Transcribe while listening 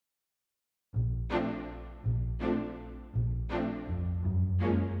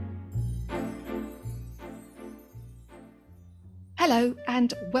Hello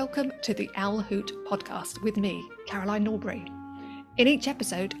and welcome to the Owl Hoot podcast with me, Caroline Norbury. In each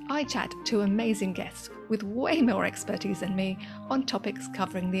episode, I chat to amazing guests with way more expertise than me on topics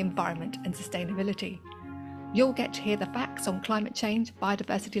covering the environment and sustainability. You'll get to hear the facts on climate change,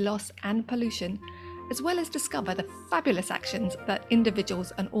 biodiversity loss and pollution, as well as discover the fabulous actions that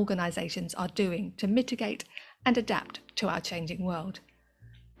individuals and organisations are doing to mitigate and adapt to our changing world.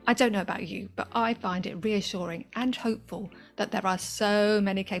 I don't know about you, but I find it reassuring and hopeful that there are so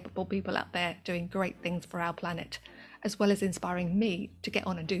many capable people out there doing great things for our planet, as well as inspiring me to get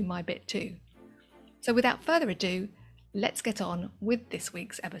on and do my bit too. So without further ado, let's get on with this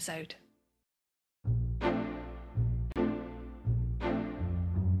week's episode.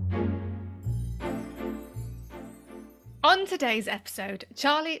 On today's episode,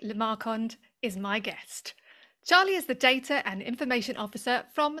 Charlie Le Marquand is my guest. Charlie is the Data and Information Officer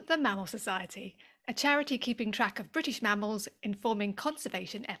from the Mammal Society, a charity keeping track of British mammals, informing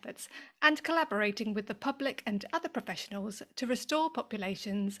conservation efforts, and collaborating with the public and other professionals to restore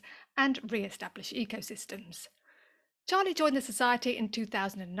populations and re-establish ecosystems. Charlie joined the Society in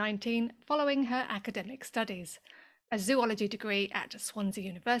 2019 following her academic studies, a zoology degree at Swansea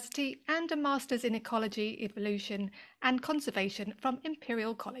University and a Master's in Ecology, Evolution and Conservation from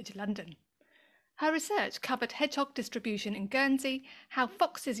Imperial College London. Her research covered hedgehog distribution in Guernsey, how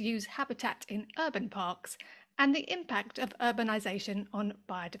foxes use habitat in urban parks, and the impact of urbanisation on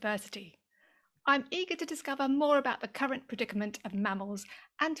biodiversity. I'm eager to discover more about the current predicament of mammals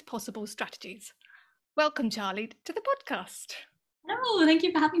and possible strategies. Welcome, Charlie, to the podcast. Oh, thank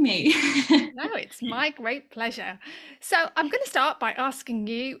you for having me. No, it's my great pleasure. So I'm going to start by asking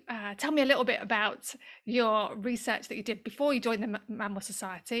you, tell me a little bit about your research that you did before you joined the Mammal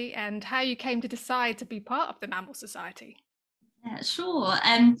Society and how you came to decide to be part of the Mammal Society. Yeah, sure.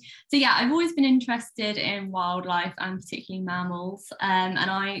 I've always been interested in wildlife and particularly mammals. And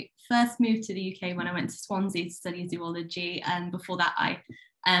I first moved to the UK when I went to Swansea to study zoology. And before that, I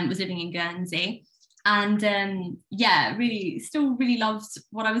was living in Guernsey. And really loved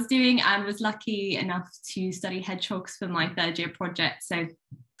what I was doing and was lucky enough to study hedgehogs for my third year project. So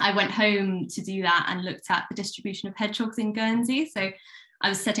I went home to do that and looked at the distribution of hedgehogs in Guernsey. So I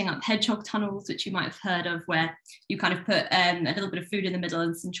was setting up hedgehog tunnels, which you might have heard of, where you kind of put a little bit of food in the middle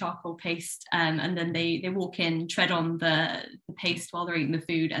and some charcoal paste, and then they walk in, tread on the paste while they're eating the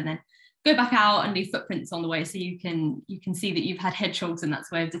food, and then go back out and leave footprints on the way, so you can see that you've had hedgehogs, and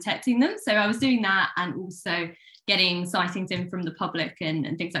that's a way of detecting them. So I was doing that and also getting sightings in from the public and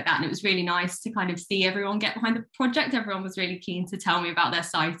things like that. And it was really nice to kind of see everyone get behind the project. Everyone was really keen to tell me about their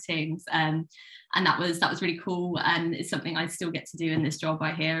sightings. And that was really cool. And it's something I still get to do in this job.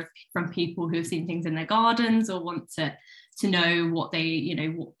 I hear from people who have seen things in their gardens or want to know what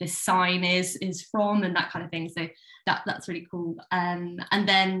what this sign is from and that kind of thing. So that's really cool. And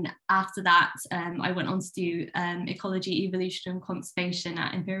then after that, I went on to do ecology, evolution and conservation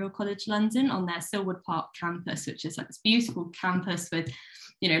at Imperial College London on their Silwood Park campus, which is like this beautiful campus with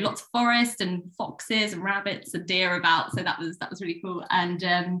lots of forest and foxes and rabbits and deer about. So that was really cool. And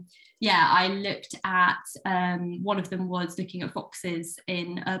I looked at one of them was looking at foxes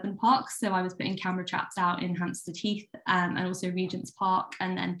in urban parks. So I was putting camera traps out in Hampstead Heath and also Regent's Park,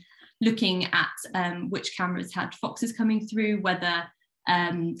 and then looking at which cameras had foxes coming through, whether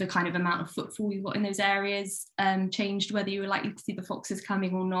the kind of amount of footfall you got in those areas changed, whether you were likely to see the foxes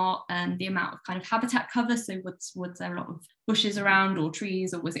coming or not, and the amount of kind of habitat cover. So was there a lot of bushes around or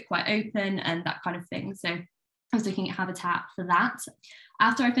trees, or was it quite open, and that kind of thing. So I was looking at habitat for that.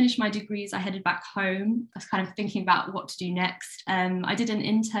 After I finished my degrees, I headed back home. I was kind of thinking about what to do next. I did an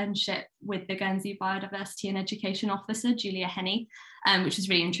internship with the Guernsey Biodiversity and Education Officer, Julia Henney, which was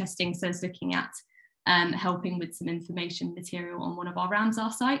really interesting. So I was looking at helping with some information material on one of our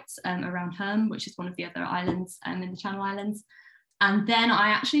Ramsar sites around Herm, which is one of the other islands in the Channel Islands. And then I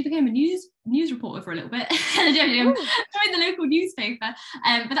actually became a news reporter for a little bit. Joined the local newspaper.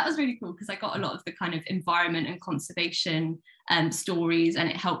 But that was really cool because I got a lot of the kind of environment and conservation stories, and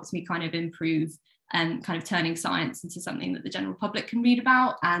it helped me kind of improve kind of turning science into something that the general public can read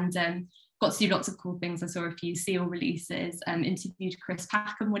about, and got to do lots of cool things. I saw a few seal releases, interviewed Chris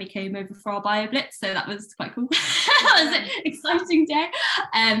Packham when he came over for our BioBlitz, so that was quite cool. That was an exciting day.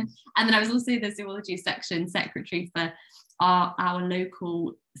 And then I was also the zoology section secretary for our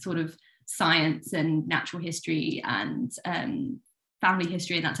local sort of science and natural history and family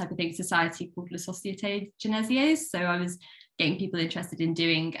history and that type of thing society called La Société Genesiaise. So I was getting people interested in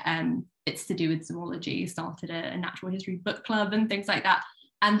doing bits to do with zoology, started a natural history book club and things like that.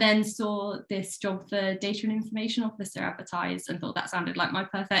 and then saw this job for data and information officer advertised and thought that sounded like my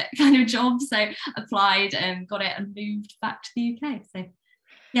perfect kind of job. So applied and got it and moved back to the UK. So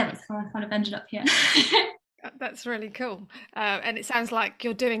yeah, that's how I kind of ended up here. That's really cool. And it sounds like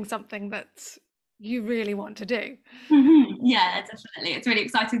you're doing something that you really want to do. Mm-hmm. Yeah, definitely. It's really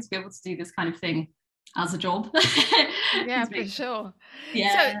exciting to be able to do this kind of thing as a job. Yeah, for sure.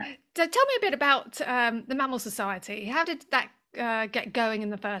 Yeah. So tell me a bit about the Mammal Society. How did that get going in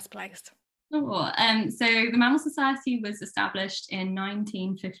the first place? Sure. So the Mammal Society was established in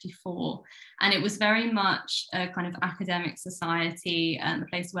 1954, and it was very much a kind of academic society, a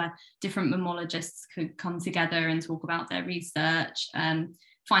place where different mammalogists could come together and talk about their research,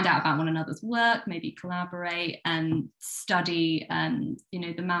 find out about one another's work, maybe collaborate and study,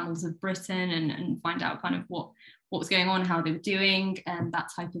 the mammals of Britain and find out kind of what was going on, how they were doing, and that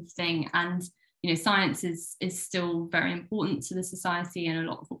type of thing. And science is still very important to the society, and a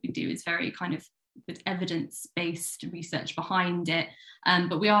lot of what we do is very kind of with evidence-based research behind it.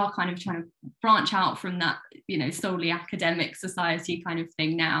 But we are kind of trying to branch out from that, solely academic society kind of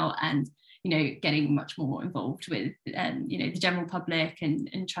thing now, and getting much more involved with the general public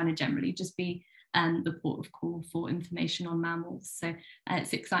and trying to generally just be the port of call for information on mammals. So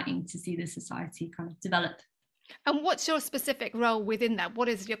it's exciting to see the society kind of develop. And what's your specific role within that? What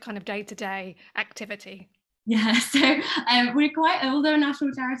is your kind of day-to-day activity? Yeah, so we're although a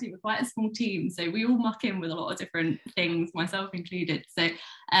national charity, we're quite a small team. So we all muck in with a lot of different things, myself included. So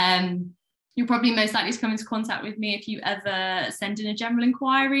you're probably most likely to come into contact with me if you ever send in a general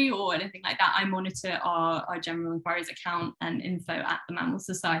inquiry or anything like that. I monitor our general inquiries account and info at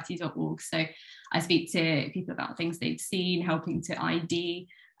themammalsociety.org. So I speak to people about things they've seen, helping to ID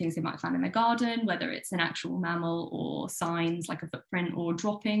things they might find in their garden, whether it's an actual mammal or signs like a footprint or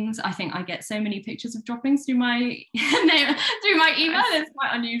droppings. I think I get so many pictures of droppings through my email. It's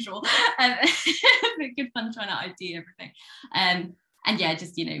quite unusual. It's good fun trying to ID everything. And yeah,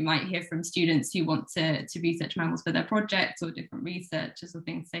 just might hear from students who want to research mammals for their projects or different researchers or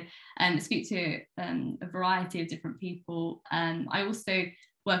things. So speak to a variety of different people. I also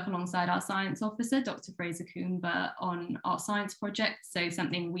work alongside our science officer, Dr. Fraser Coomber, on our science project. So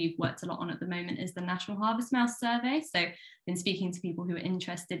something we've worked a lot on at the moment is the National Harvest Mouse Survey. So been speaking to people who are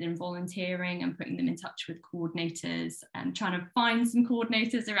interested in volunteering and putting them in touch with coordinators and trying to find some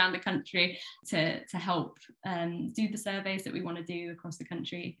coordinators around the country to help do the surveys that we want to do across the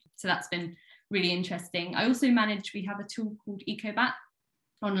country. So that's been really interesting. I also we have a tool called EcoBat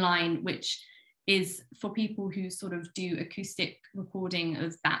online, which is for people who sort of do acoustic recording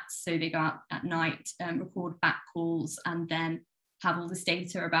of bats. So they go out at night, record bat calls, and then have all this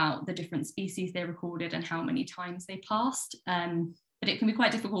data about the different species they recorded and how many times they passed. But it can be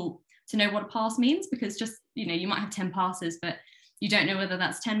quite difficult to know what a pass means, because just, you might have 10 passes, but you don't know whether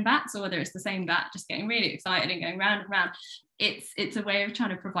that's 10 bats or whether it's the same bat just getting really excited and going round and round. It's a way of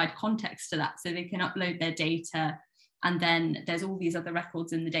trying to provide context to that, so they can upload their data. And then there's all these other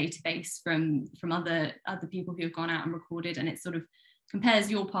records in the database from other people who have gone out and recorded, and it sort of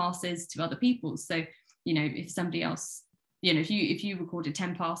compares your passes to other people's. So, if somebody else, if you recorded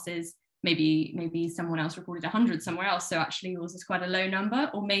 10 passes, maybe someone else recorded 100 somewhere else. So actually yours is quite a low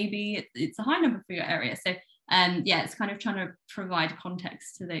number, or maybe it's a high number for your area. So it's kind of trying to provide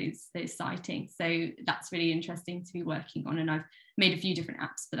context to those sightings. So that's really interesting to be working on, and I've made a few different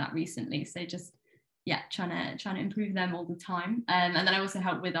apps for that recently. So just trying to improve them all the time. And then I also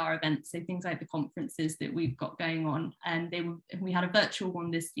help with our events, so things like the conferences that we've got going on. And we had a virtual one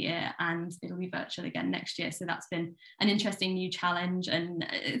this year, and it'll be virtual again next year. So that's been an interesting new challenge, and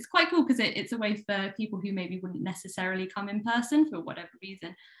it's quite cool because it's a way for people who maybe wouldn't necessarily come in person for whatever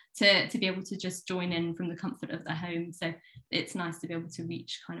reason to be able to just join in from the comfort of their home. So it's nice to be able to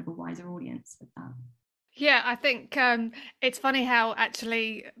reach kind of a wider audience with that. Yeah, I think it's funny how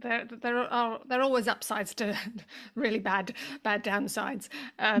actually there are always upsides to really bad downsides.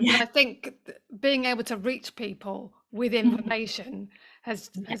 But I think being able to reach people with information has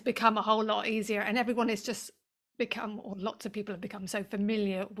become a whole lot easier, and everyone has just or lots of people have become so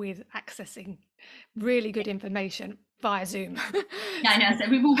familiar with accessing really good information via Zoom. Yeah, I know. So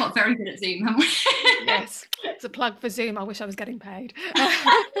we've all got very good at Zoom, haven't we? Yes, it's a plug for Zoom. I wish I was getting paid.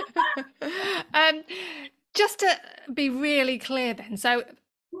 Just to be really clear then, so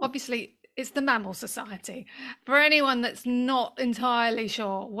obviously it's the Mammal Society. For anyone that's not entirely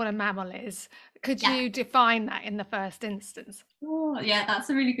sure what a mammal is, could you define that in the first instance? Oh, yeah, that's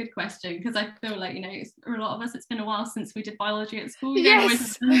a really good question, because I feel like, for a lot of us, it's been a while since we did biology at school. You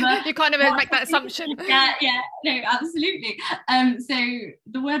yes, you kind of make that assumption. Yeah, no, absolutely. So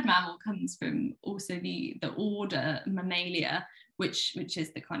the word mammal comes from also the order Mammalia, which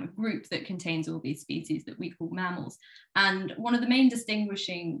is the kind of group that contains all these species that we call mammals. And one of the main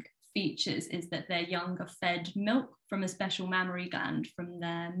distinguishing features is that their young are fed milk from a special mammary gland from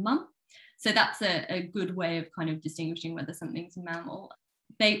their mum. So that's a good way of kind of distinguishing whether something's a mammal.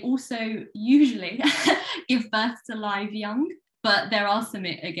 They also usually give birth to live young, but there are some,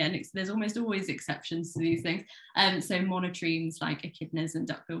 again, there's almost always exceptions to these things. So monotremes like echidnas and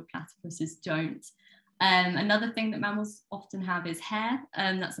duck-billed platypuses don't. Another thing that mammals often have is hair.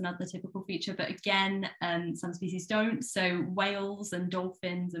 That's another typical feature, but again, some species don't. So whales and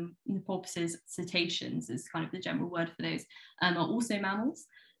dolphins and porpoises, cetaceans is kind of the general word for those, are also mammals.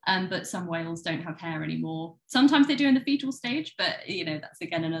 But some whales don't have hair anymore. Sometimes they do in the fetal stage, but that's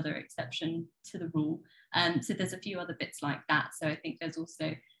again another exception to the rule. So there's a few other bits like that. So I think there's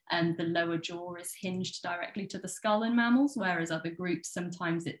also the lower jaw is hinged directly to the skull in mammals, whereas other groups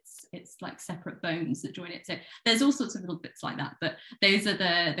sometimes it's like separate bones that join it. So there's all sorts of little bits like that, but those are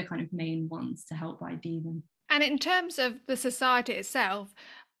the kind of main ones to help ID them. And in terms of the society itself,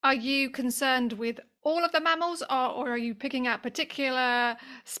 are you concerned with all of the mammals, or are you picking out particular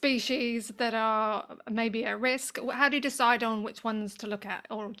species that are maybe at risk? How do you decide on which ones to look at,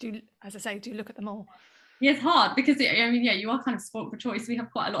 or do you, as I say, do you look at them all? Yeah, it's hard because you are kind of spoilt for choice. We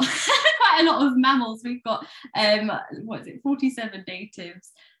have quite a lot, quite a lot of mammals. We've got 47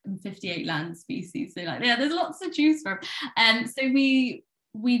 natives and 58 land species. So there's lots to choose from. So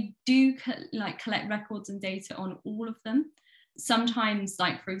we do collect records and data on all of them. Sometimes,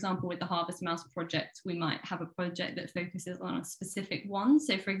 like for example, with the Harvest Mouse project, we might have a project that focuses on a specific one.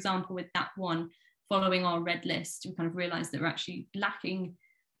 So for example, with that one, following our red list, we kind of realized that we're actually lacking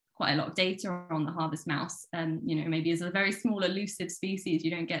quite a lot of data on the Harvest Mouse. Maybe as a very small elusive species,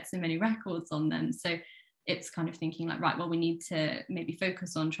 you don't get so many records on them. So it's kind of thinking like, right, well, we need to maybe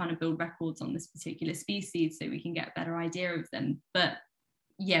focus on trying to build records on this particular species so we can get a better idea of them. But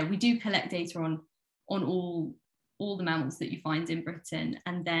yeah, we do collect data on all the mammals that you find in Britain,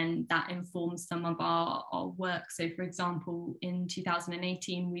 and then that informs some of our work. So for example, in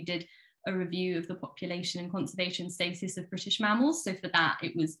 2018 we did a review of the population and conservation status of British mammals. So for that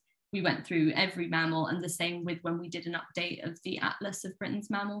we went through every mammal, and the same with when we did an update of the Atlas of Britain's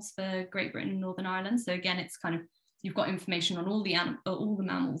mammals for Great Britain and Northern Ireland. So again, it's kind of, you've got information on all the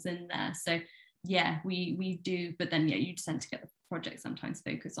mammals in there. So yeah, we do, but then you tend to get the project sometimes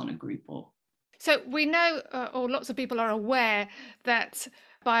focus on a group or. So we know, or lots of people are aware, that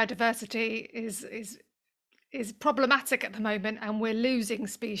biodiversity is problematic at the moment, and we're losing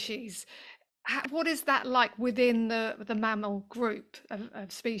species. What is that like within the mammal group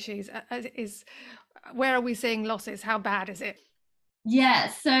of species? Where are we seeing losses? How bad is it? Yeah,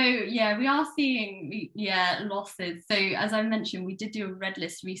 so we are seeing losses. So as I mentioned, we did do a red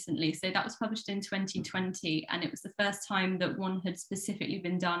list recently. So that was published in 2020, and it was the first time that one had specifically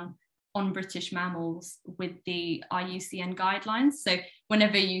been done on British mammals with the IUCN guidelines. So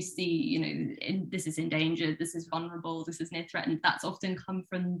whenever you see, this is endangered, this is vulnerable, this is near threatened, that's often come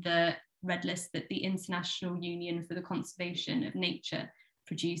from the red list that the International Union for the Conservation of Nature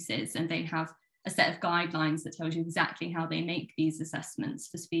produces. And they have a set of guidelines that tells you exactly how they make these assessments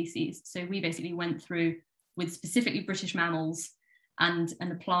for species. So we basically went through with specifically British mammals and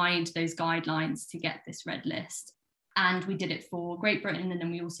applied those guidelines to get this red list. And we did it for Great Britain, and then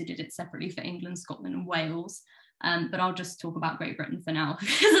we also did it separately for England, Scotland and Wales. But I'll just talk about Great Britain for now,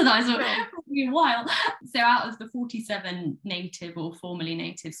 because otherwise it'll be a while. So out of the 47 native or formerly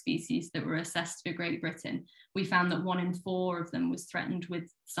native species that were assessed for Great Britain, we found that 1 in 4 of them was threatened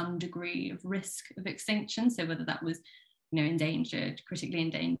with some degree of risk of extinction. So whether that was endangered, critically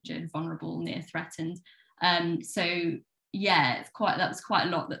endangered, vulnerable, near threatened. That's quite a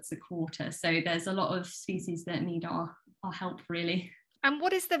lot. That's a quarter. So there's a lot of species that need our help, really. And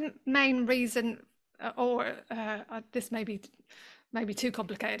what is the main reason, this may be too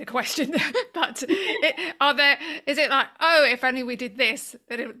complicated a question, but is it like, oh, if only we did this,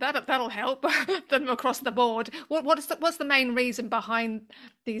 that'll help them across the board? What's the main reason behind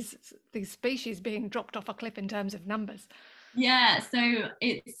these species being dropped off a cliff in terms of numbers? Yeah, so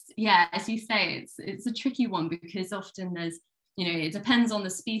it's, as you say, it's a tricky one, because often there's, it depends on the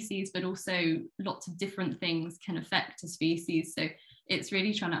species, but also lots of different things can affect a species. So it's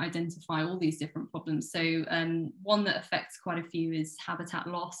really trying to identify all these different problems. So one that affects quite a few is habitat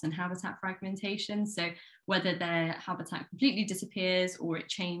loss and habitat fragmentation. So whether their habitat completely disappears or it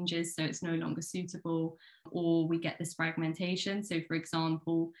changes, so it's no longer suitable, or we get this fragmentation. So for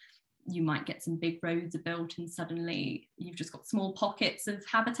example, you might get some big roads are built and suddenly you've just got small pockets of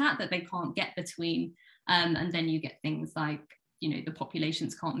habitat that they can't get between. And then you get things like the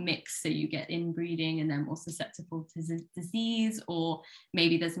populations can't mix, so you get inbreeding and they're more susceptible to disease, or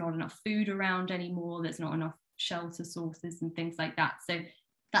maybe there's not enough food around anymore, there's not enough shelter sources and things like that. So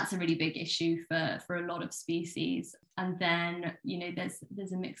that's a really big issue for a lot of species. And then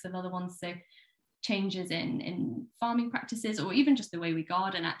there's a mix of other ones, so changes in farming practices, or even just the way we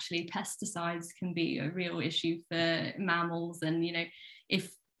garden. Actually, pesticides can be a real issue for mammals, and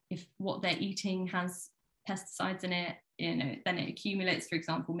if what they're eating has pesticides in it, then it accumulates. For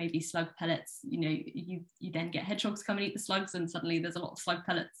example, maybe slug pellets, you then get hedgehogs come and eat the slugs, and suddenly there's a lot of slug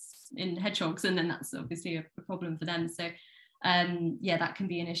pellets in hedgehogs, and then that's obviously a problem for them. So that can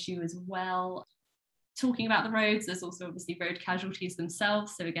be an issue as well. Talking about the roads, there's also obviously road casualties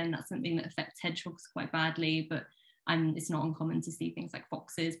themselves. So again, that's something that affects hedgehogs quite badly, but it's not uncommon to see things like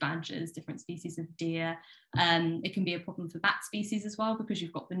foxes, badgers, different species of deer. It can be a problem for bat species as well, because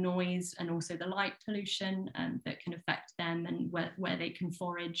you've got the noise and also the light pollution that can affect them and where they can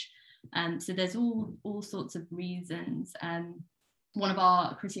forage. So there's all sorts of reasons. One of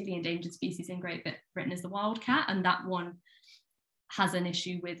our critically endangered species in Great Britain is the wildcat, and that one has an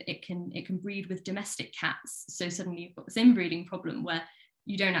issue with it can breed with domestic cats. So suddenly you've got this inbreeding problem where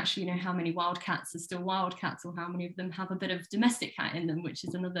you don't actually know how many wildcats are still wildcats, or how many of them have a bit of domestic cat in them, which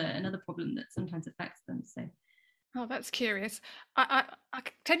is another problem that sometimes affects them. So, oh, that's curious. I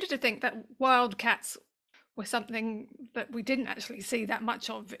tended to think that wildcats were something that we didn't actually see that much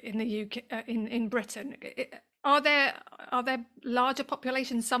of in the UK, in Britain. Are there larger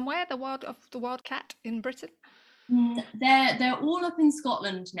populations somewhere of the wildcat in Britain? They're all up in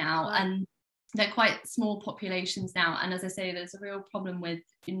Scotland now, Right. and they're quite small populations now. And as I say, there's a real problem with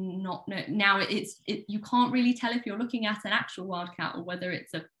you can't really tell if you're looking at an actual wildcat or whether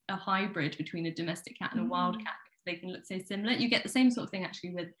it's a hybrid between a domestic cat and a wildcat, because they can look so similar. You get the same sort of thing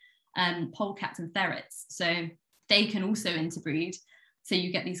actually with polecats and ferrets, so they can also interbreed. So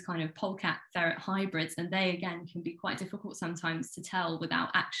you get these kind of polecat ferret hybrids, and they again can be quite difficult sometimes to tell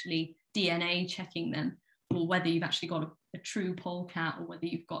without actually DNA checking them, or whether you've actually got a true polecat or whether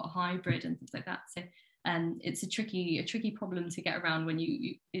you've got a hybrid and things like that. So it's a tricky problem to get around when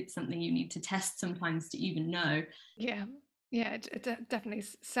it's something you need to test sometimes to even know. Yeah, it definitely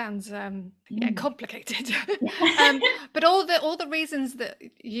sounds complicated. But all the reasons that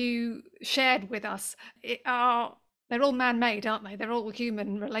you shared with us they're all man-made, aren't they? They're all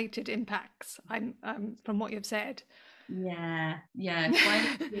human-related impacts. From what you've said. Yeah,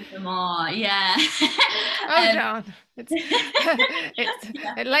 quite a few of them are. Yeah. Oh darn!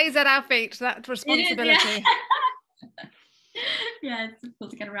 It lays at our feet, that responsibility. Yeah, it's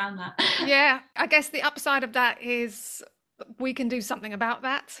difficult to get around that. Yeah, I guess the upside of that is we can do something about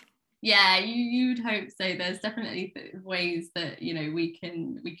that. Yeah, you'd hope so. There's definitely ways that we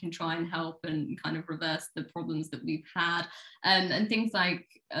can try and help and kind of reverse the problems that we've had, and things like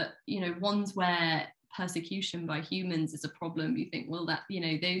ones where persecution by humans is a problem. You think, well, that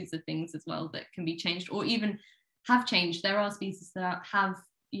those are things as well that can be changed, or even have changed. There are species that have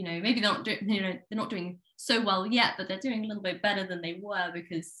maybe they're not doing so well yet, but they're doing a little bit better than they were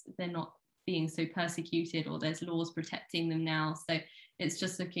because they're not being so persecuted, or there's laws protecting them now. So it's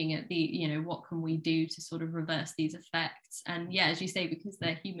just looking at the what can we do to sort of reverse these effects. And yeah, as you say, because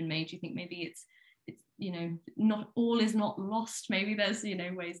they're human made, you think maybe it's not all is not lost. Maybe there's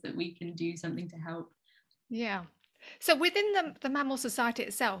ways that we can do something to help. Yeah. So within the Mammal Society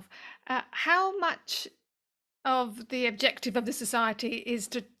itself, how much of the objective of the society is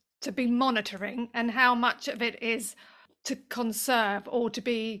to be monitoring, and how much of it is to conserve or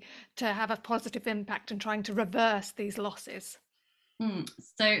to have a positive impact and trying to reverse these losses?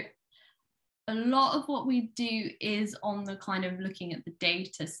 So a lot of what we do is on the kind of looking at the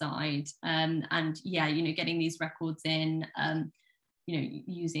data side, and getting these records in,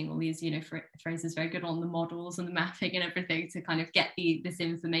 using all these phrases very good on the models and the mapping and everything to kind of get this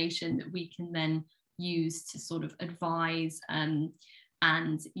information that we can then use to sort of advise and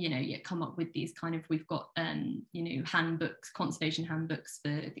come up with these kind of, we've got handbooks, conservation handbooks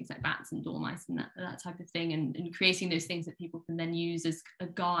for things like bats and dormice and that type of thing, and creating those things that people can then use as a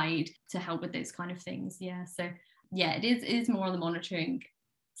guide to help with those kind of things. It is more on the monitoring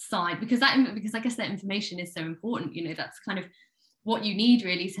side, because I guess that information is so important. That's kind of what you need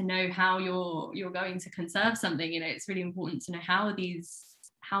really to know how you're going to conserve something. It's really important to know how are these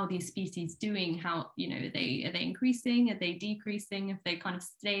species doing, how are they increasing, are they decreasing, if they kind of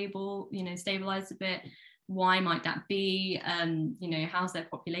stabilized a bit, why might that be, how's their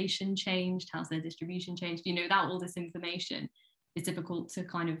population changed, how's their distribution changed. That all this information is difficult to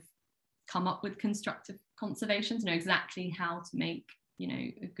kind of come up with constructive conservation, to know exactly how to make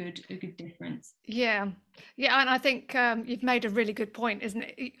a good difference. Yeah, and I think you've made a really good point, isn't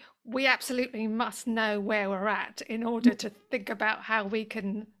it? We absolutely must know where we're at in order to think about how we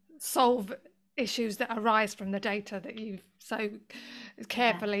can solve issues that arise from the data that you've so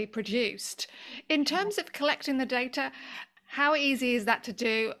carefully produced. In terms of collecting the data, how easy is that to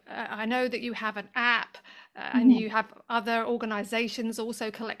do? I know that you have an app and you have other organizations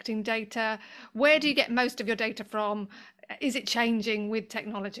also collecting data. Where do you get most of your data from? Is it changing with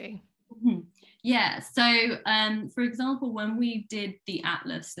technology? Yeah, so for example, when we did the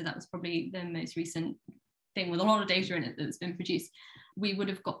atlas, so that was probably the most recent thing with a lot of data in it that's been produced, we would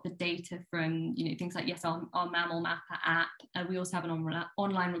have got the data from things like, yes, our Mammal Mapper app. We also have an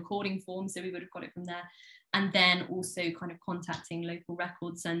online recording form, so we would have got it from there. And then also kind of contacting local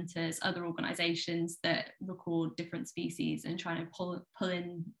record centres, other organisations that record different species, and trying to pull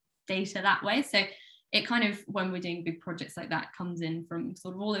in data that way. So it kind of, when we're doing big projects like that, comes in from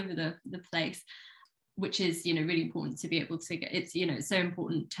sort of all over the place, which is really important to be able to get. It's it's so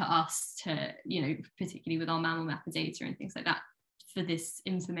important to us to particularly with our Mammal Mapper data and things like that, for this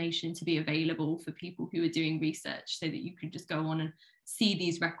information to be available for people who are doing research, so that you can just go on and see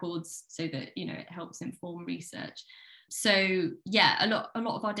these records, so that it helps inform research. So yeah, a lot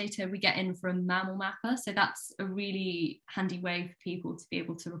of our data we get in from Mammal Mapper, so that's a really handy way for people to be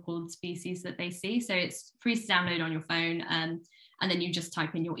able to record species that they see. So it's free to download on your phone, and then you just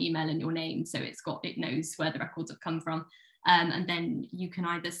type in your email and your name, so it knows where the records have come from. And then you can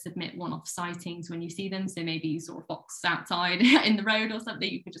either submit one-off sightings when you see them, so maybe you saw a fox outside in the road or something,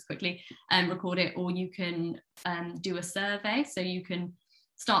 you could just quickly record it, or you can do a survey. So you can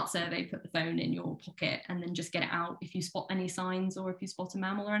start survey, put the phone in your pocket, and then just get it out if you spot any signs, or if you spot a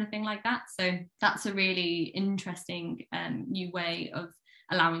mammal or anything like that. So that's a really interesting new way of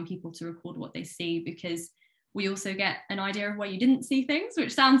allowing people to record what they see, because we also get an idea of where you didn't see things,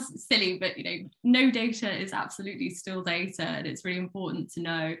 which sounds silly, but no data is absolutely still data, and it's really important to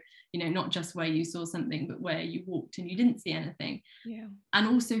know not just where you saw something, but where you walked and you didn't see anything. Yeah. And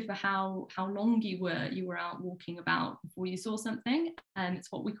also for how long you were out walking about before you saw something. It's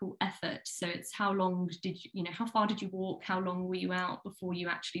what we call effort. So it's how long did how far did you walk, how long were you out before you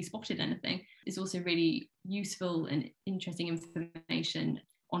actually spotted anything. It's also really useful and interesting information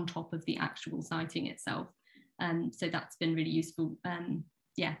on top of the actual sighting itself. So that's been really useful, to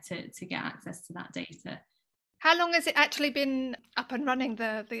get access to that data. How long has it actually been up and running,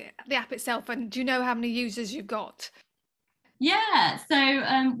 the app itself, and do you know how many users you've got? Yeah,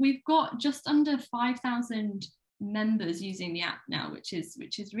 so we've got just under 5,000 members using the app now, which is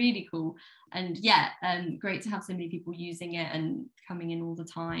really cool. And yeah, great to have so many people using it and coming in all the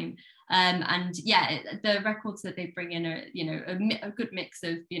time. And yeah, the records that they bring in are a good mix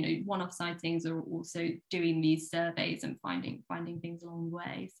of one-off sightings, or also doing these surveys and finding things along the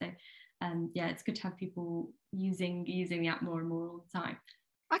way. So yeah, it's good to have people using the app more and more all the time.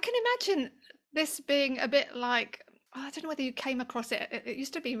 I can imagine this being a bit like, I don't know whether you came across it. It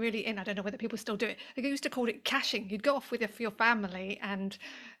used to be really in. I don't know whether people still do it. They used to call it caching. You'd go off with your family, and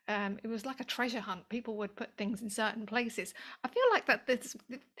it was like a treasure hunt. People would put things in certain places. I feel like that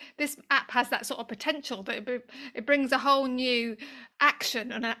this app has that sort of potential, that it brings a whole new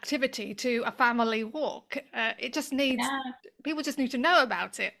action and activity to a family walk. It just needs people just need to know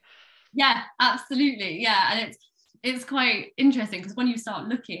about it. Yeah, absolutely. Yeah, and it's quite interesting, because when you start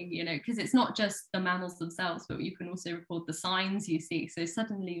looking, because it's not just the mammals themselves, but you can also record the signs you see. So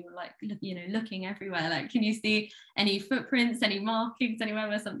suddenly you're like, looking everywhere. Like, can you see any footprints, any markings anywhere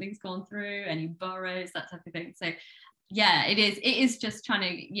where something's gone through, any burrows, that type of thing. So yeah, it is just trying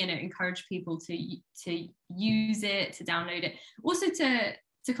to encourage people to use it, to download it, also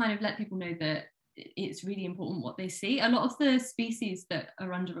to kind of let people know that it's really important what they see. A lot of the species that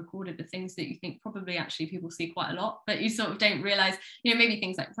are under recorded are things that you think probably actually people see quite a lot, but you sort of don't realize, maybe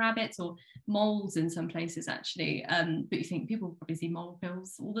things like rabbits or moles in some places actually, but you think people probably see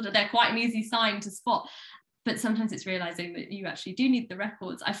molebills, although they're quite an easy sign to spot. But sometimes it's realizing that you actually do need the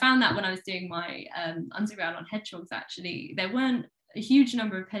records. I found that when I was doing my underground on hedgehogs, actually, there weren't a huge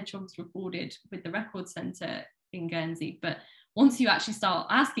number of hedgehogs recorded with the record centre in Guernsey, but once you actually start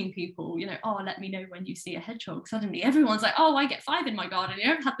asking people, oh, let me know when you see a hedgehog, suddenly everyone's like, oh, I get 5 in my garden,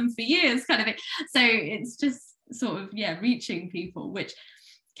 I've had them for years, kind of thing. So it's just sort of, reaching people, which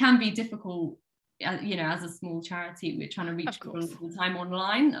can be difficult, as a small charity. We're trying to reach people all the time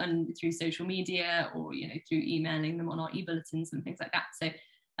online and through social media, or, through emailing them on our e-bulletins and things like that. So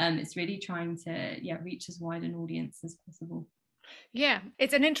it's really trying to, reach as wide an audience as possible. Yeah,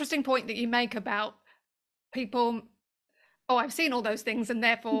 it's an interesting point that you make about people oh, I've seen all those things and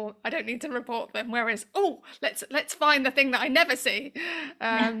therefore I don't need to report them. Whereas, oh, let's find the thing that I never see.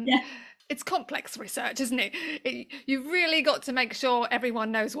 Yeah, yeah. It's complex research, isn't it? You've really got to make sure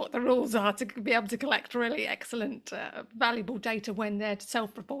everyone knows what the rules are to be able to collect really excellent, valuable data when they're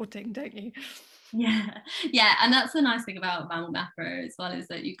self-reporting, don't you? Yeah, yeah, and that's the nice thing about Mammal Mapper as well, is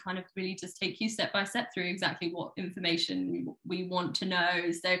that you kind of really just take you step by step through exactly what information we want to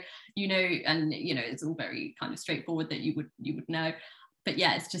know. So and it's all very kind of straightforward that you would know. But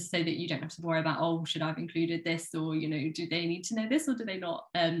yeah, it's just so that you don't have to worry about, oh, should I have included this, or do they need to know this or do they not?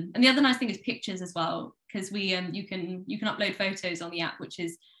 And the other nice thing is pictures as well, because we you can upload photos on the app, which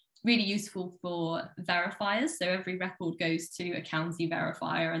is really useful for verifiers. So every record goes to a county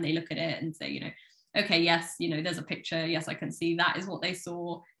verifier and they look at it and say, okay, yes, there's a picture, yes, I can see that is what they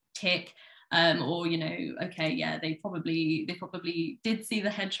saw, tick. Or okay, yeah, they probably did see the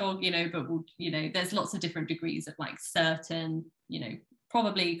hedgehog, but there's lots of different degrees of like certain,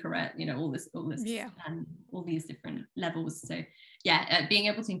 probably correct, all this Yeah. all these different levels. So yeah, being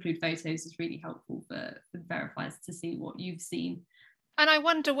able to include photos is really helpful for verifiers to see what you've seen. And I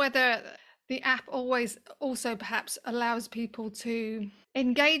wonder whether the app always also perhaps allows people to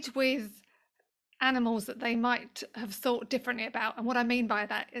engage with animals that they might have thought differently about. And what I mean by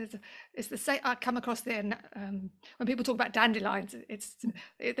that is the same. I come across when people talk about dandelions,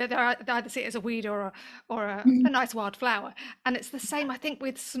 they either see it as a weed or a nice wild flower. And it's the same, I think,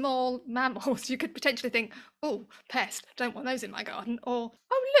 with small mammals. You could potentially think, oh, pest, don't want those in my garden. Or,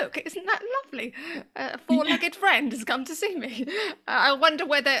 oh, look, isn't that lovely? A four-legged friend has come to see me. I wonder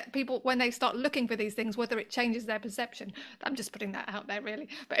whether people, when they start looking for these things, whether it changes their perception. I'm just putting that out there, really.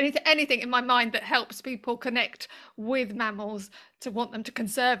 But anything in my mind that helps people connect with mammals to want them to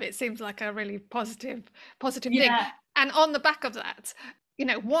conserve it seems like a really positive thing. And on the back of that,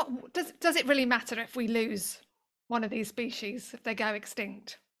 what does it really matter if we lose one of these species, if they go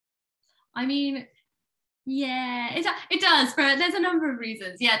extinct? I mean, yeah, it does, but there's a number of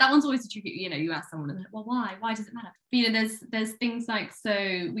reasons. Yeah, that one's always a tricky, you ask someone, and well, why does it matter? But, there's things like, so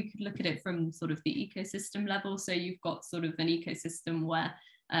we could look at it from sort of the ecosystem level. So you've got sort of an ecosystem where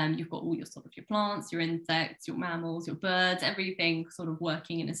you've got all your sort of your plants, your insects, your mammals, your birds, everything sort of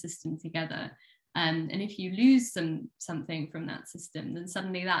working in a system together. And if you lose something from that system, then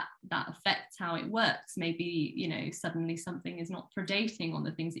suddenly that affects how it works. Maybe, suddenly something is not predating on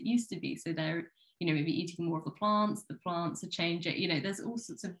the things it used to be. So they're, maybe eating more of the plants are changing. There's all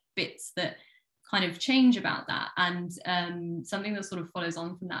sorts of bits that kind of change about that. And something that sort of follows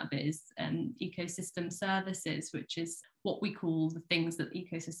on from that a bit is ecosystem services, which is what we call the things that the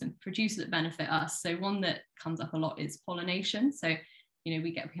ecosystem produce that benefit us. So one that comes up a lot is pollination. So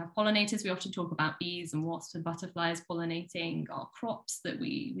we have pollinators. We often talk about bees and wasps and butterflies pollinating our crops that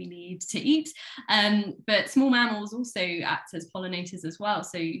we need to eat. But small mammals also act as pollinators as well.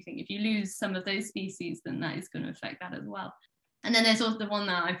 So you think if you lose some of those species, then that is going to affect that as well. And then there's also the one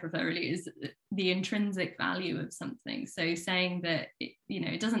that I prefer really is the intrinsic value of something. So saying that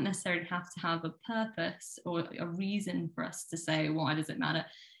it doesn't necessarily have to have a purpose or a reason for us to say, why does it matter?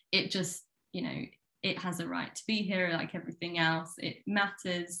 It just, it has a right to be here like everything else. It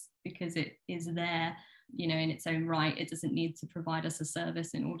matters because it is there, in its own right. It doesn't need to provide us a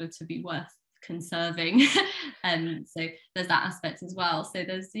service in order to be worth conserving. So there's that aspect as well. So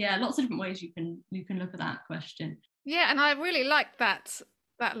there's lots of different ways you can look at that question. Yeah, and I really like that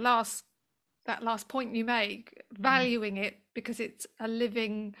last point you make, valuing it because it's a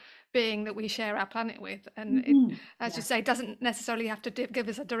living being that we share our planet with, and it, as you say, doesn't necessarily have to give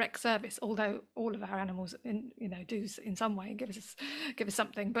us a direct service, although all of our animals do in some way give us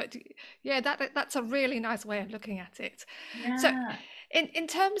something. But yeah, that's a really nice way of looking at it. So in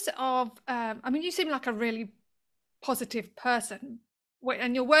terms of you seem like a really positive person,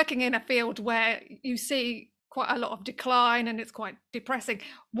 and you're working in a field where you see quite a lot of decline and it's quite depressing.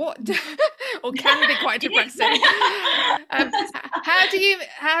 Or can be quite depressing.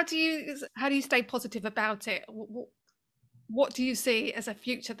 How do you stay positive about it? What do you see as a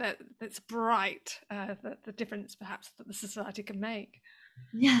future that's bright, the difference perhaps that the society can make?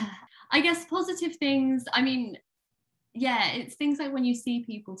 Yeah, I guess positive things, it's things like when you see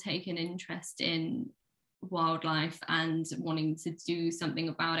people take an interest in wildlife and wanting to do something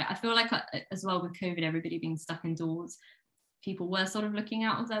about it. I feel like as well with COVID, everybody being stuck indoors, people were sort of looking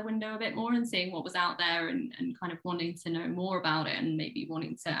out of their window a bit more and seeing what was out there and kind of wanting to know more about it, and maybe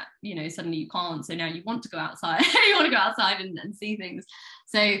wanting to, suddenly you can't, so now you want to go outside. You want to go outside and see things.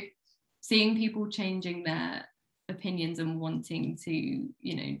 So seeing people changing their opinions and wanting to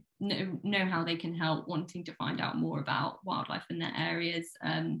know how they can help, wanting to find out more about wildlife in their areas,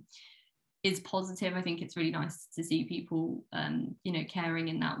 is positive. I think it's really nice to see people, you know, caring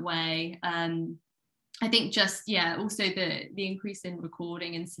in that way. I think just, yeah, also the increase in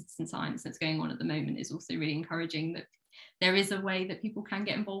recording and citizen science that's going on at the moment is also really encouraging, that there is a way that people can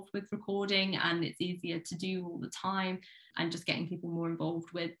get involved with recording, and it's easier to do all the time, and just getting people more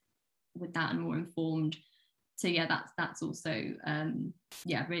involved with that and more informed. So yeah, that's also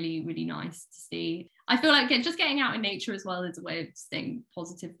yeah, really, really nice to see. I feel like just getting out in nature as well is a way of staying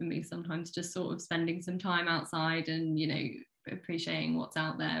positive for me sometimes, just sort of spending some time outside and, you know, appreciating what's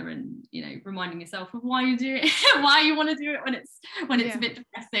out there, and, you know, reminding yourself of why you do it, why you want to do it when it's a bit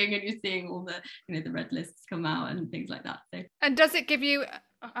depressing and you're seeing all the, you know, the red lists come out and things like that. So, and does it give you,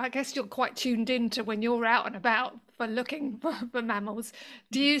 I guess you're quite tuned into when you're out and about for looking for mammals,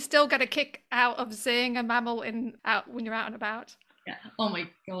 do you still get a kick out of seeing a mammal out when you're out and about? Yeah. Oh my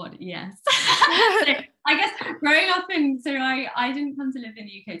God, yes. So I guess growing up so I didn't come to live in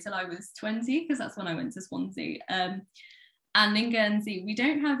the UK till I was 20, because that's when I went to Swansea. And in Guernsey, we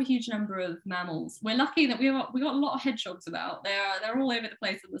don't have a huge number of mammals. We're lucky that we got a lot of hedgehogs about. They're all over the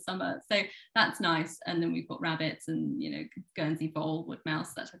place in the summer, so that's nice. And then we've got rabbits and, you know, Guernsey vole, wood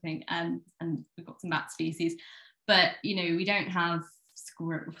mouse, that type of thing, and we've got some bat species. But, you know, we don't have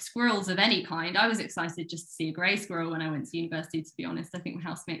squirrels of any kind. I was excited just to see a grey squirrel when I went to university, to be honest. I think my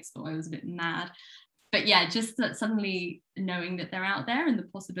housemates thought I was a bit mad. But yeah, just that suddenly knowing that they're out there and the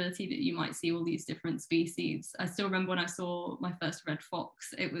possibility that you might see all these different species. I still remember when I saw my first red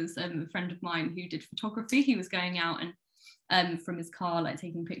fox. It was a friend of mine who did photography. He was going out and from his car, like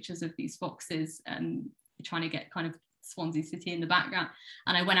taking pictures of these foxes and trying to get kind of Swansea City in the background.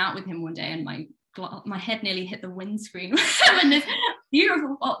 And I went out with him one day, and my head nearly hit the windscreen when this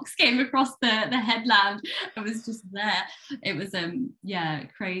beautiful fox came across the headland. It was just there. It was yeah,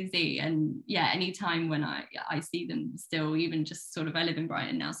 crazy. And yeah, anytime when I see them still, even just sort of, I live in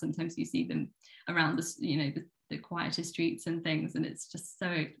Brighton now, sometimes you see them around the, you know, the quieter streets and things, and it's just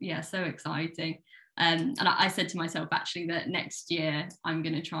so, yeah, so exciting. And I said to myself actually that next year I'm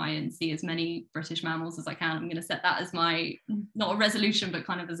going to try and see as many British mammals as I can. I'm going to set that as my, not a resolution, but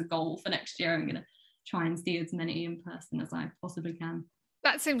kind of as a goal for next year. I'm going to try and see as many in person as I possibly can.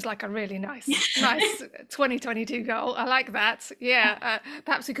 That seems like a really nice 2022 goal. I like that. Yeah,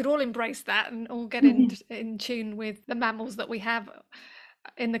 perhaps we could all embrace that and all get in tune with the mammals that we have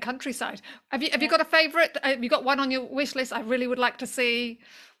in the countryside. Have you got a favourite? Have you got one on your wish list? I really would like to see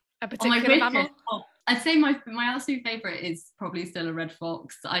a particular mammal. I'd say my absolute favourite is probably still a red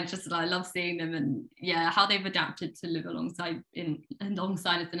fox. I love seeing them, and yeah, how they've adapted to live alongside us in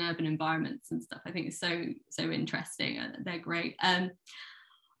urban environments and stuff. I think it's so interesting. They're great.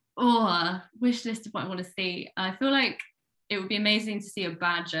 Wish list of what I want to see. I feel like it would be amazing to see a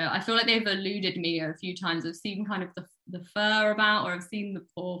badger. I feel like they've eluded me a few times. I've seen kind of the fur about, or I've seen the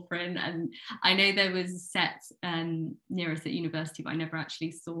paw print, and I know there was a set near us at university, but I never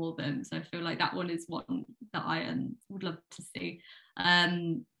actually saw them. So I feel like that one is one that I would love to see.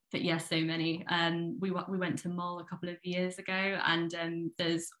 But yeah, so many. We went to Mull a couple of years ago, and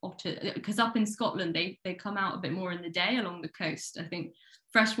there's otter, because up in Scotland they come out a bit more in the day along the coast. I think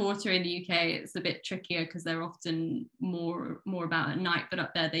freshwater in the UK it's a bit trickier because they're often more about at night, but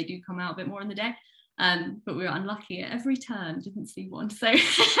up there they do come out a bit more in the day. But we were unlucky at every turn, didn't see one, so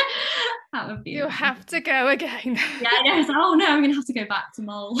that would be. You have to go again. Yeah, I know. So, oh no, I'm gonna have to go back to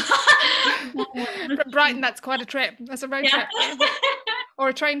Mull. From Brighton, that's quite a trip. That's a road trip. Or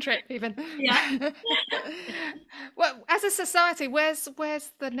a train trip even. Yeah. Well, as a society, where's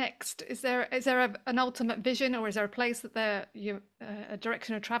the next? Is there an ultimate vision, or is there a place that a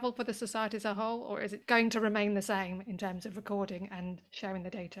direction of travel for the society as a whole, or is it going to remain the same in terms of recording and sharing the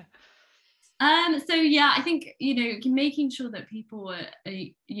data? So yeah, I think, you know, making sure that people are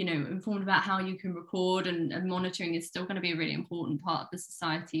you know, informed about how you can record and monitoring is still going to be a really important part of the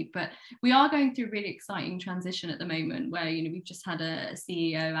society. But we are going through a really exciting transition at the moment where, you know, we've just had a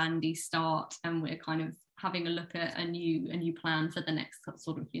CEO, Andy, start, and we're kind of having a look at a new plan for the next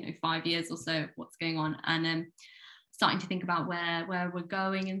sort of, you know, 5 years or so of what's going on, and starting to think about where we're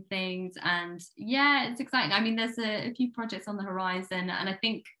going and things. And yeah, it's exciting. I mean, there's a few projects on the horizon, and I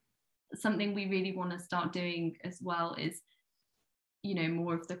think something we really want to start doing as well is, you know,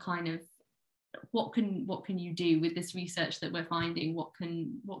 more of the kind of what can you do with this research that we're finding, what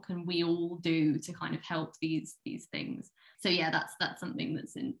can we all do to kind of help these things. So yeah, that's something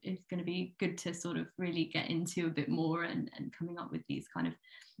that's it's going to be good to sort of really get into a bit more, and coming up with these kind of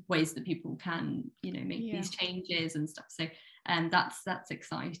ways that people can, you know, make these changes and stuff. So that's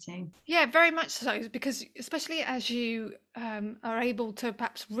exciting. Yeah, very much so, because especially as you are able to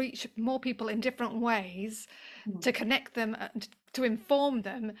perhaps reach more people in different ways to connect them to inform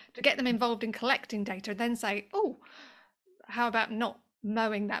them, to get them involved in collecting data, and then say, oh, how about not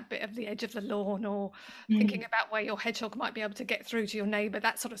mowing that bit of the edge of the lawn, or thinking about where your hedgehog might be able to get through to your neighbour,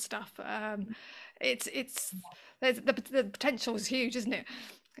 that sort of stuff. It's the potential is huge, isn't it?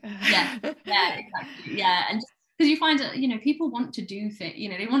 Yeah, exactly. Yeah, and because you find that, you know, people want to do things, you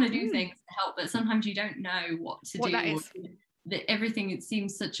know, they want to do things to help, but sometimes you don't know what to do. That is. That everything, it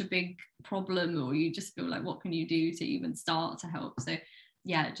seems such a big problem, or you just feel like, what can you do to even start to help? So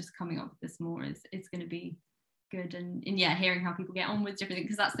yeah, just coming up with this more is going to be good, and yeah, hearing how people get on with different things,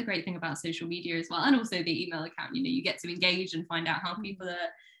 because that's the great thing about social media as well, and also the email account. You know, you get to engage and find out how people are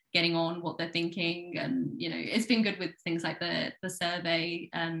getting on, what they're thinking, and you know, it's been good with things like the survey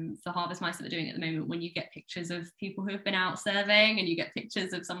for harvest mice that we're doing at the moment. When you get pictures of people who have been out surveying, and you get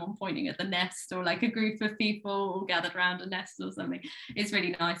pictures of someone pointing at the nest, or like a group of people all gathered around a nest or something, it's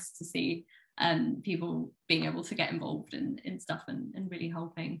really nice to see people being able to get involved in stuff and really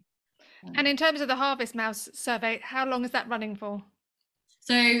helping. And in terms of the harvest mouse survey, how long is that running for?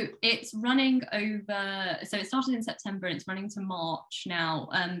 So it's running over, so it started in September and it's running to March now,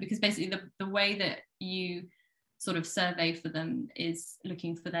 because basically the way that you sort of survey for them is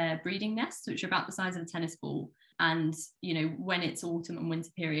looking for their breeding nests, which are about the size of a tennis ball. And, you know, when it's autumn and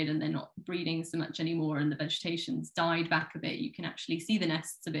winter period and they're not breeding so much anymore and the vegetation's died back a bit, you can actually see the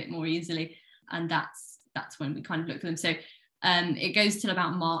nests a bit more easily. And that's when we kind of look for them. So it goes till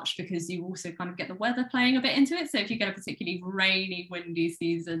about March, because you also kind of get the weather playing a bit into it. So if you get a particularly rainy, windy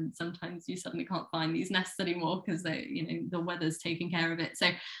season, sometimes you suddenly can't find these nests anymore because you know, the weather's taking care of it. So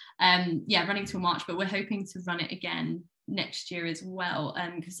yeah, running till March, but we're hoping to run it again next year as well,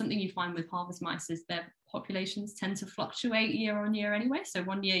 because something you find with harvest mice is their populations tend to fluctuate year on year anyway. So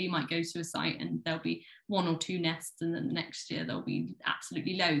one year you might go to a site and there'll be 1 or 2 nests, and then the next year there'll be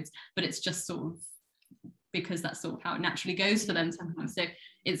absolutely loads, but it's just sort of because that's sort of how it naturally goes for them sometimes. So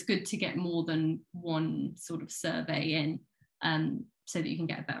it's good to get more than one sort of survey in, so that you can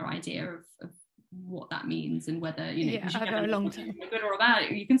get a better idea of what that means, and whether, you know, over a long time, good or bad,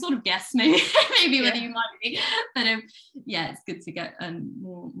 you can sort of guess maybe whether you might be, but yeah, it's good to get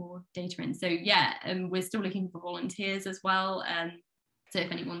more data in. So yeah, we're still looking for volunteers as well, so if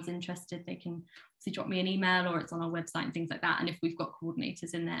anyone's interested, they can drop me an email, or it's on our website and things like that. And if we've got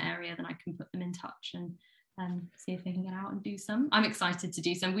coordinators in their area, then I can put them in touch and see if they can get out and do some. I'm excited to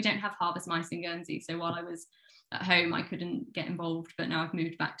do some. We don't have harvest mice in Guernsey, so while I was at home I couldn't get involved, but now I've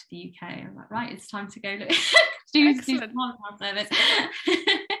moved back to the UK, I'm like, right, it's time to go do some harvest service.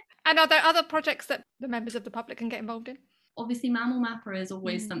 And are there other projects that the members of the public can get involved in? Obviously Mammal Mapper is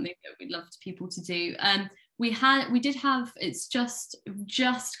always something that we'd love people to do. We did have, it's just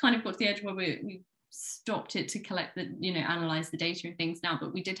kind of got to the edge where we stopped it to collect the, you know, analyze the data and things now,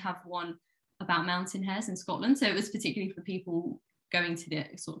 but we did have one about mountain hares in Scotland. So it was particularly for people going to the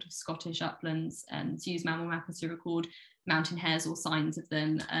sort of Scottish uplands to use Mammal Mapper to record mountain hares or signs of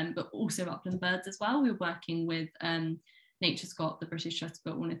them, but also upland birds as well. We were working with Nature Scott, the British Trust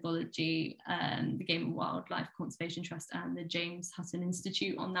for Ornithology, the Game and Wildlife Conservation Trust, and the James Hutton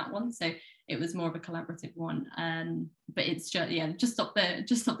Institute on that one. So it was more of a collaborative one. But it's just stop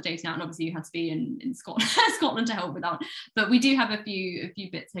the data out, and obviously you had to be in Scotland to help with that. But we do have a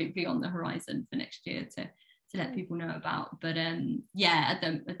few bits hopefully on the horizon for next year to let people know about. But yeah,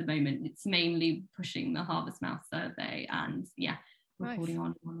 at the moment it's mainly pushing the harvest mouse survey and recording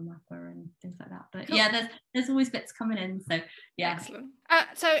on the mapper and things like that. But cool. Yeah, there's always bits coming in. So yeah. Excellent.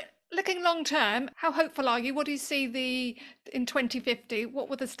 So looking long term, how hopeful are you? What do you see in 2050? What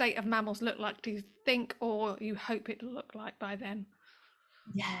will the state of mammals look like, do you think, or you hope it'll look like by then?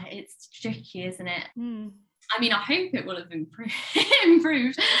 Yeah, it's tricky, isn't it? I mean, I hope it will have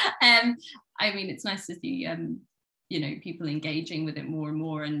improved. I mean, it's nice to see you know, people engaging with it more and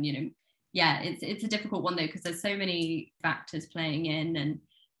more, and you know, yeah, it's a difficult one though, because there's so many factors playing in,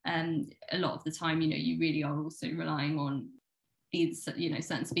 and a lot of the time, you know, you really are also relying on these, you know,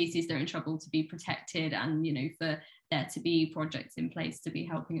 certain species that are in trouble to be protected, and you know, for there to be projects in place to be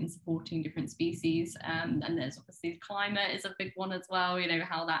helping and supporting different species, and there's obviously climate is a big one as well, you know,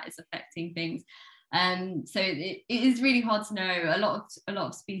 how that is affecting things. So it is really hard to know. A lot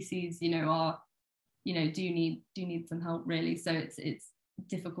of species, you know, are, you know, do need some help really. So it's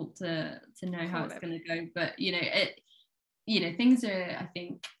difficult to know how it's going to go, but you know, things are, I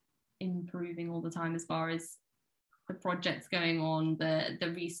think, improving all the time as far as the projects going on,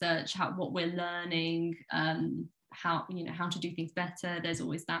 the research, what we're learning, how, you know, how to do things better. There's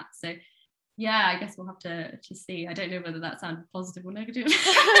always that. So yeah, I guess we'll have to see. I don't know whether that sounded positive or negative.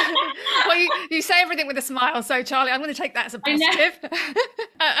 Well, you say everything with a smile, so Charlie, I'm going to take that as a positive.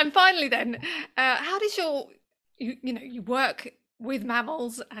 And finally then, how does you work with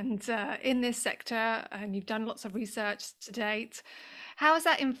mammals and in this sector, and you've done lots of research to date. How has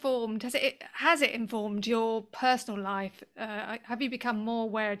that informed? Has it informed your personal life? Have you become more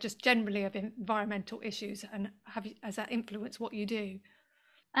aware just generally of environmental issues, and has that influenced what you do?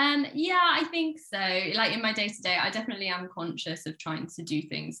 Yeah, I think so. Like in my day to day, I definitely am conscious of trying to do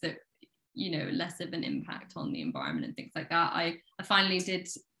things that, less of an impact on the environment and things like that. I finally did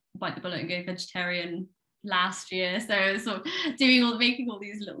bite the bullet and go vegetarian last year, so sort of making all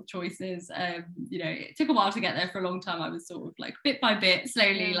these little choices. It took a while to get there. For a long time I was sort of like bit by bit,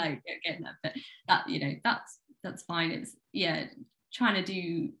 slowly like getting there, but that that's fine. It's trying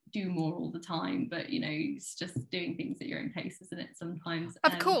to do more all the time, but it's just doing things at your own pace, isn't it, sometimes?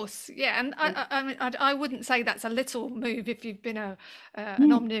 Of course, yeah. And I mean, I wouldn't say that's a little move if you've been an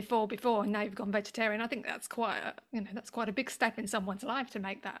omnivore before and now you've gone vegetarian. I think that's quite a big step in someone's life to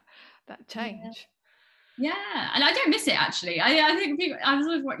make that change. Yeah, and I don't miss it actually. I think I was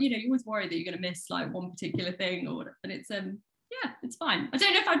always, you always worry that you're going to miss like one particular thing or whatever, but it's it's fine. I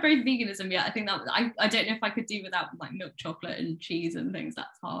don't know if I'd brave veganism yet. I think that I don't know if I could do without like milk chocolate and cheese and things.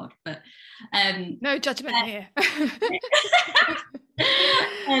 That's hard, but no judgment here.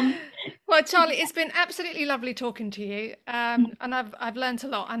 Well, Charlie, it's been absolutely lovely talking to you, and I've learned a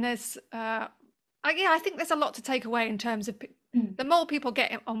lot, and there's I think there's a lot to take away in terms of the more people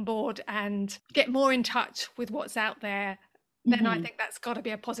get on board and get more in touch with what's out there, then I think that's got to be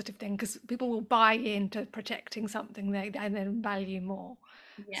a positive thing, because people will buy into protecting something they then value more.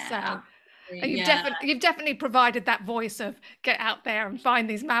 Yeah. So you've definitely provided that voice of get out there and find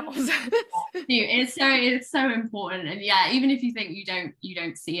these mammals. It's so important, and even if you think you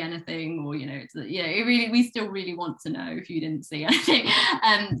don't see anything, or we still really want to know if you didn't see anything.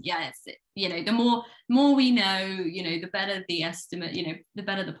 The more we know, the better the estimate, the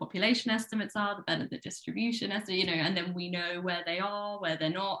better the population estimates are, the better the distribution estimate, and then we know where they are, where they're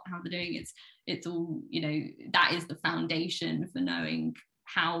not, how they're doing. It's all, that is the foundation for knowing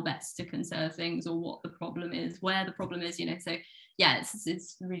how best to conserve things, or what the problem is, where the problem is, so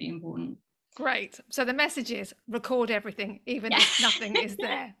it's really important. Great. So the message is record everything, even if nothing is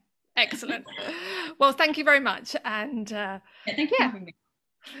there. Excellent. Well, thank you very much, and thank you for having me.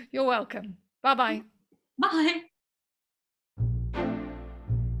 You're welcome. Bye-bye. Bye.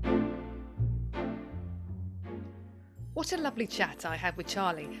 What a lovely chat I had with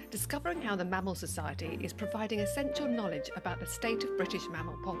Charlie, discovering how the Mammal Society is providing essential knowledge about the state of British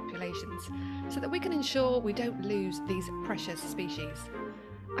mammal populations, so that we can ensure we don't lose these precious species.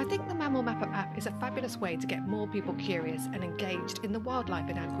 I think the Mammal Mapper app is a fabulous way to get more people curious and engaged in the wildlife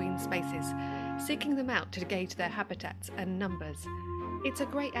in our green spaces, seeking them out to gauge their habitats and numbers. It's a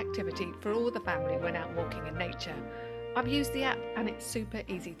great activity for all the family when out walking in nature. I've used the app and it's super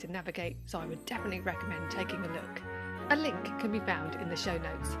easy to navigate, so I would definitely recommend taking a look. A link can be found in the show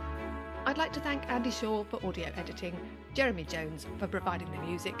notes. I'd like to thank Andy Shaw for audio editing, Jeremy Jones for providing the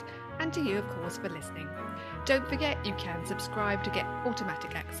music, and to you, of course, for listening. Don't forget you can subscribe to get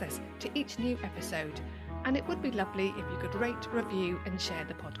automatic access to each new episode, and it would be lovely if you could rate, review and share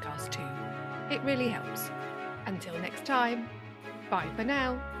the podcast too. It really helps. Until next time, bye for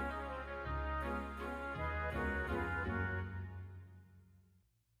now.